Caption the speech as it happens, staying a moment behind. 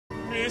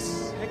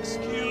Miss,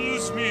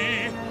 excuse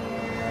me.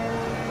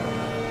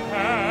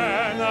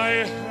 Can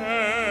I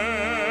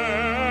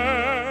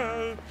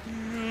help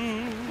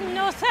you?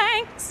 No,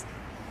 thanks.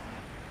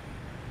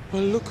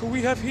 Well, look who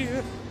we have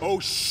here. Oh,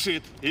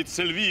 shit, it's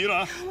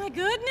Elvira. Oh, my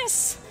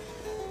goodness.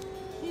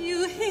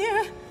 You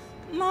here,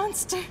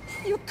 monster.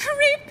 You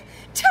creep,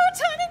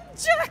 Teutonic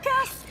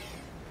jackass.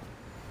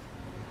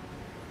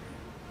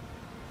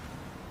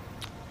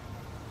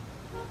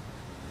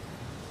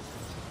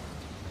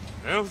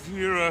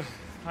 Elvira,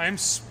 I'm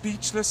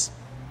speechless.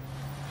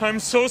 I'm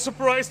so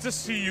surprised to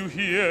see you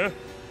here.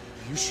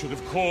 You should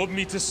have called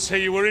me to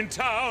say you were in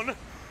town.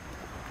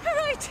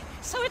 Right,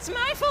 so it's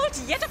my fault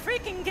yet a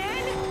freaking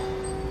again.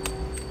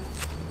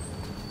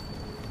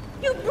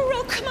 You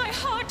broke my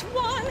heart,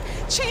 one,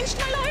 changed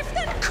my life,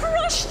 then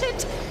crushed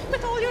it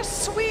with all your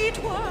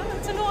sweet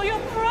words and all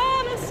your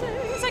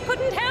promises. I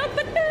couldn't help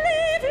but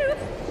believe you.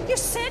 You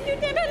said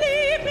you'd never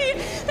leave me,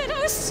 that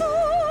our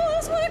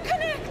souls were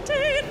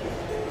connected.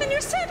 Then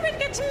you said we'd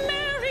get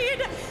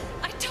married.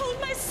 I told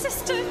my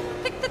sister,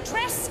 pick the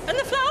dress and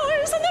the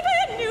flowers and the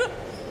venue.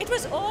 It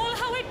was all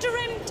how I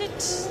dreamt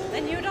it.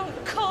 Then you don't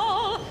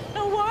call,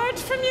 no word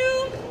from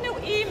you, no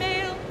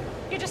email.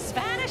 You just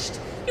vanished,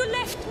 you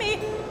left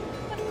me.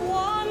 But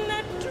one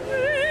that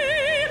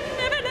dream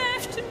never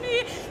left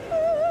me.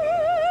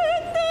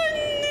 And I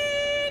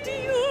need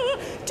you.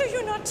 Do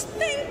you not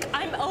think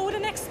I'm owed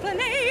an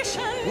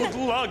explanation? Good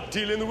luck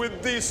dealing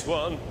with this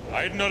one.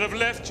 I'd not have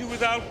left you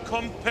without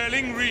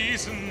compelling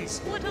reasons.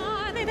 What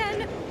are they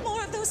then?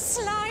 More of those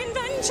sly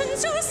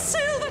inventions your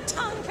silver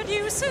tongue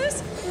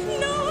produces?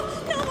 No,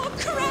 no more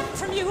crap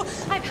from you.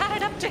 I've had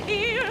it up to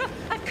here.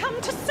 I've come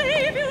to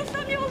save you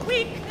from your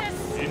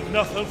weakness.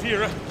 Enough,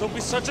 Elvira. Don't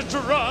be such a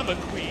drama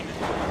queen.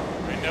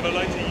 I never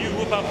lied to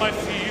you about my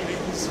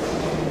feelings.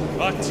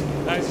 But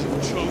as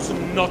you've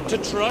chosen not to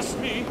trust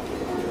me,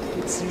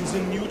 it seems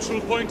a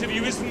neutral point of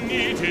view is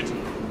needed.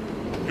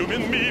 You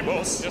mean me,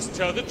 boss? Just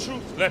tell the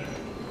truth, Lep.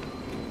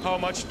 How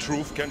much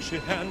truth can she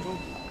handle?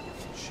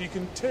 She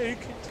can take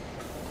it.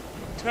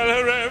 Tell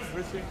her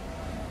everything.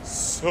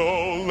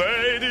 So,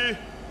 lady,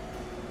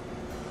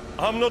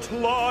 I'm not a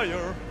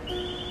liar,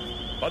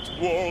 but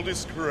world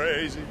is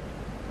crazy.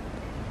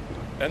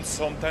 And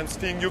sometimes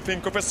thing you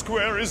think of a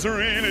square is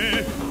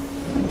really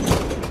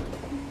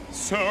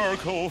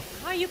circle.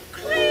 Are you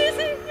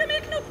crazy? You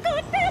make no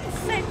goddamn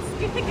sense.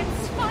 Do you think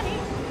it's funny?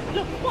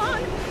 Look,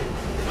 one.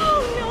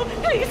 Oh no,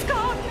 please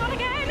God, not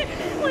again.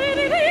 Where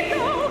did he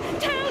go?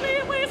 Tell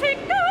me, where's he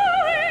going?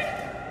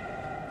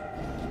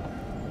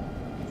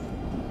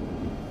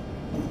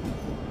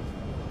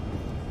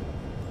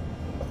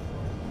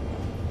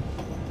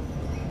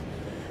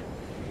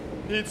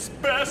 It's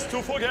best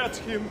to forget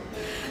him.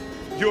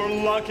 You're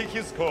lucky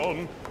he's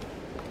gone.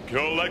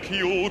 Girl like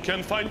you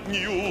can find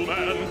new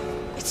man.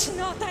 It's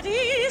not that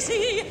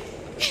easy.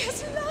 He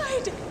has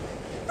lied,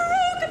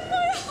 broken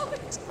my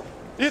heart.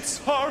 It's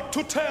hard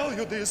to tell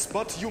you this,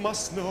 but you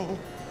must know.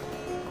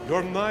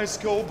 You're nice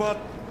girl, but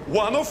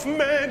one of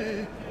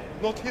many.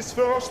 Not his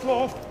first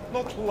love,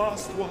 not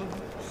last one.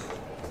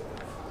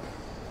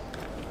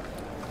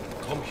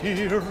 Come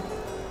here.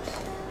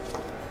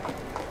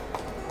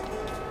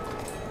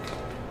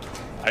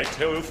 I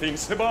tell you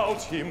things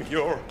about him.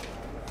 You're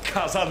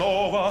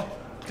Casanova,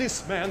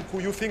 this man who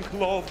you think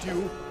loved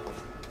you.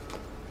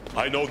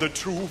 I know the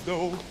truth,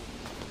 though.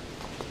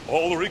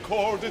 All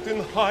recorded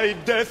in high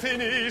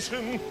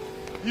definition.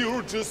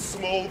 You're just a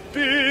small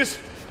piece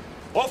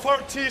of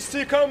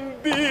artistic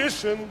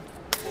ambition.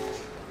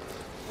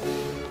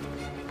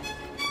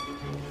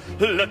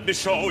 Let me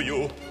show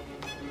you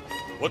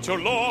what your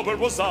lover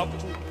was up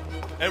to.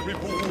 Every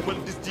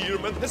woman this dear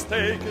man has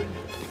taken,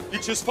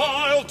 each is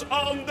filed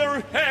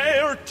under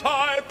hair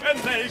type and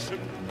nation.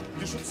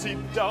 You should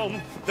sit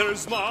down,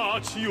 there's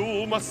much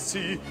you must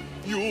see.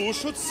 You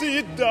should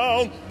sit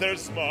down,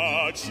 there's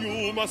much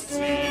you must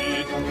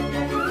see.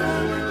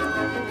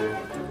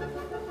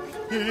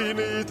 In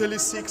Italy,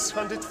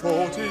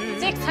 640.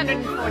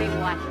 640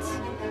 what?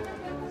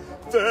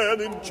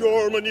 Then in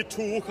Germany,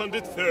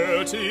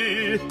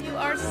 230. You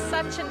are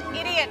such an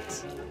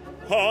idiot.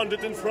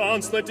 100 in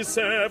France,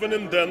 97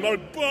 in Denmark,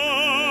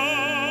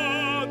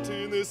 but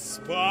in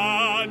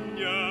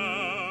España,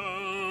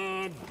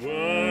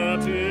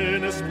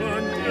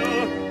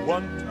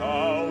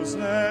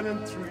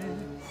 1003.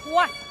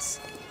 What?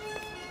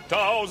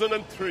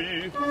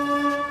 1003.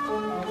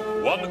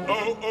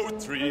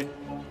 1003.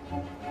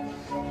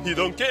 He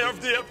don't care if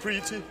they are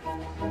pretty,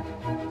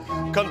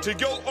 country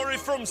girl or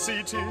if from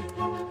city,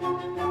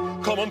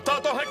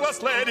 commentator, high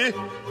class lady,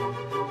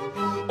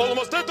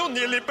 almost dead or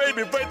nearly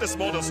baby, wait,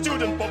 model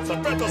student, pops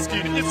are better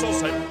skinny, it's all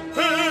same,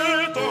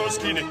 better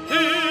skinny,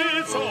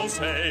 it's all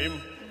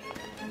same.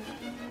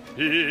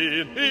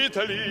 In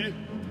Italy,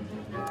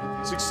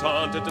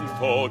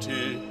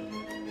 640,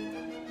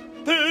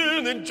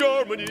 then in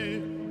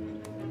Germany,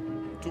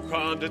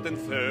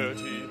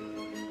 230.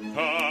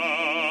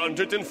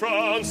 100 in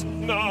France,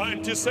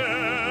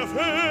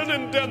 97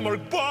 in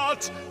Denmark,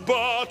 but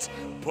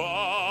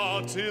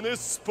in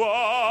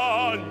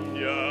España.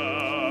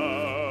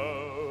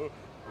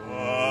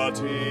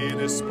 but in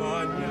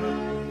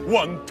España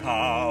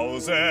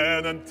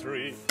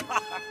 1003.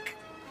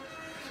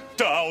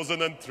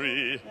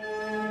 1003.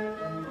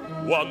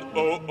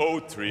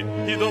 1003.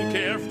 He don't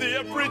care if they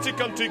are pretty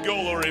country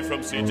girl or if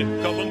from city.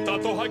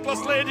 Commentato, high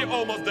class lady,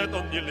 almost dead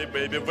on nearly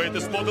baby. Wait,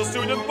 this model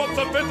student, pops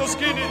and fat or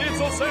skinny, it's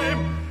all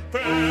same.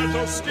 Fat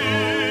or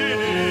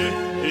skinny,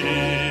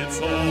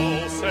 it's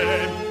all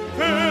same.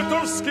 Fat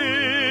or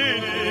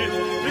skinny,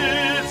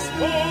 it's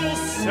all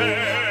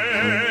same.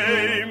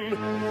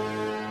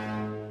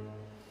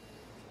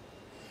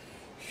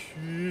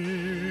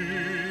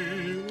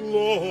 He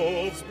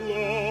loves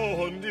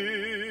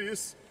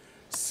blondies,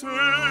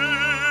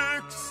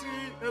 sexy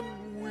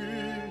and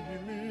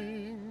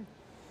winning,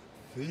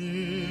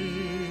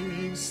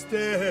 things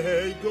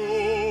they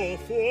go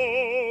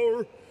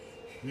for,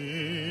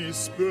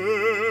 his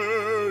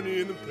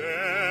burning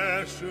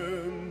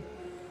passion,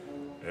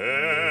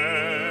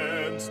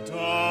 and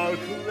dark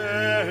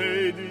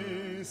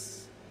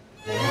ladies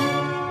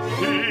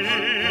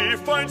he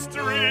finds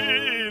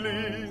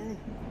thrilling,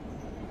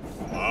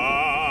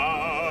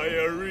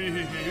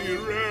 fiery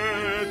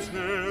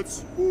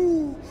wretches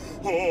who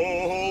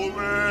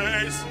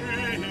always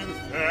in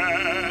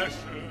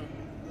fashion.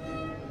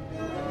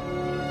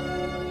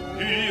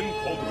 In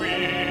cold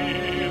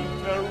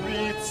winter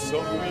wreaths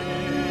of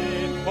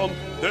wind come,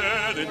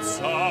 then in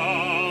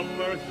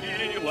summer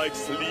he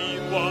likes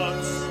lean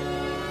ones.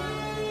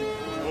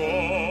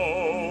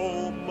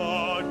 Oh,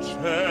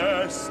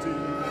 majestic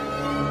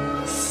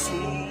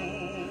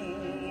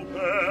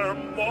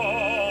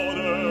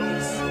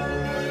supermodels,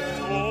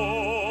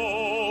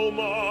 oh,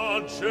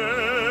 majestic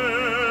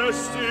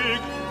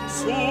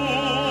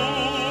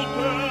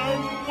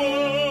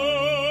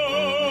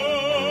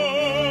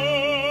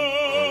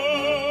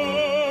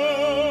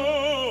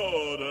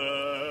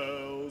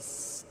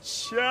supermodels.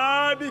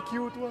 Chubby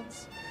cute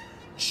ones,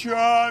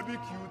 chubby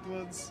cute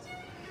ones.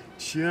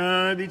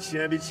 Chubby,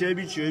 chubby,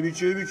 chubby, chubby,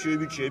 chubby,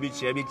 chubby, chubby,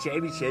 chubby,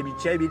 chubby, chubby,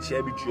 chubby,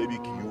 chubby, chubby,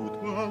 cute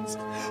ones.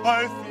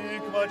 I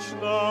think much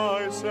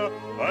nicer,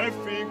 I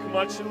think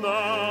much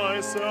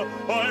nicer,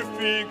 I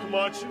think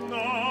much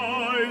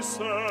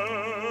nicer.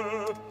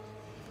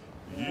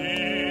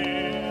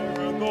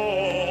 Even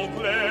old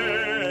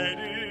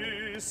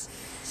ladies,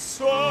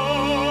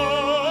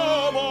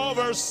 some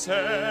over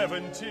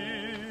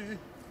 70,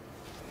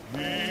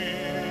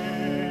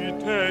 he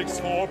takes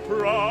for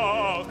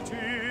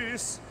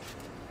practice.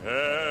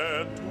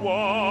 And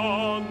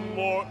one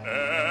more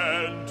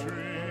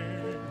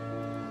entry,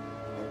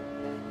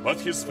 but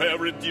his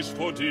favorite dish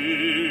for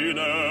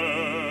dinner,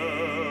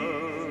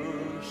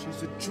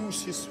 she's a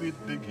juicy, sweet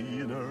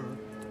beginner.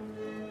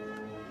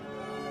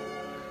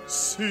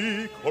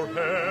 Sick or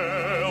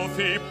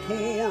healthy,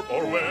 poor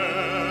or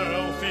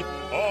wealthy,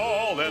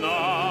 all and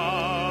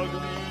ugly,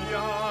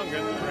 young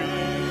and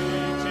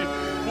pretty,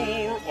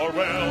 poor or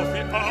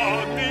wealthy,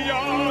 ugly,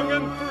 young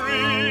and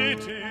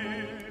pretty.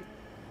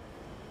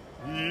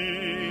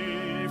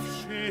 If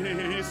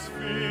she's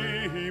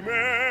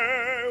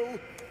female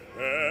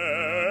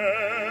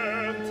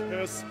and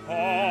has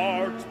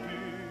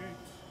heartbeat,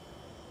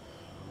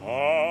 I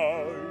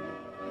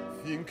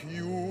think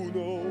you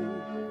know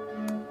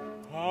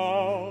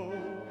how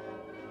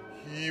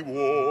he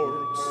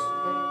works.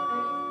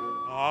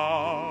 I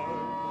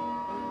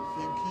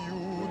think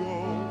you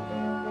know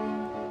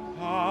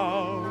how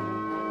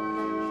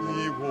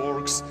he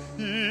works.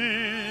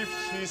 If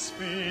she's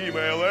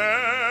female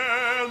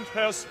and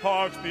has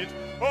heartbeat,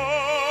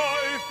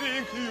 I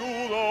think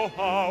you know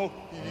how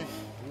he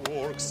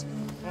works.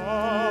 I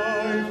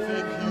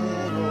think you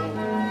know.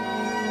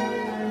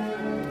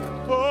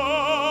 I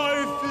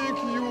think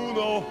you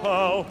know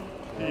how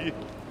he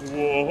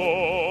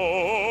works.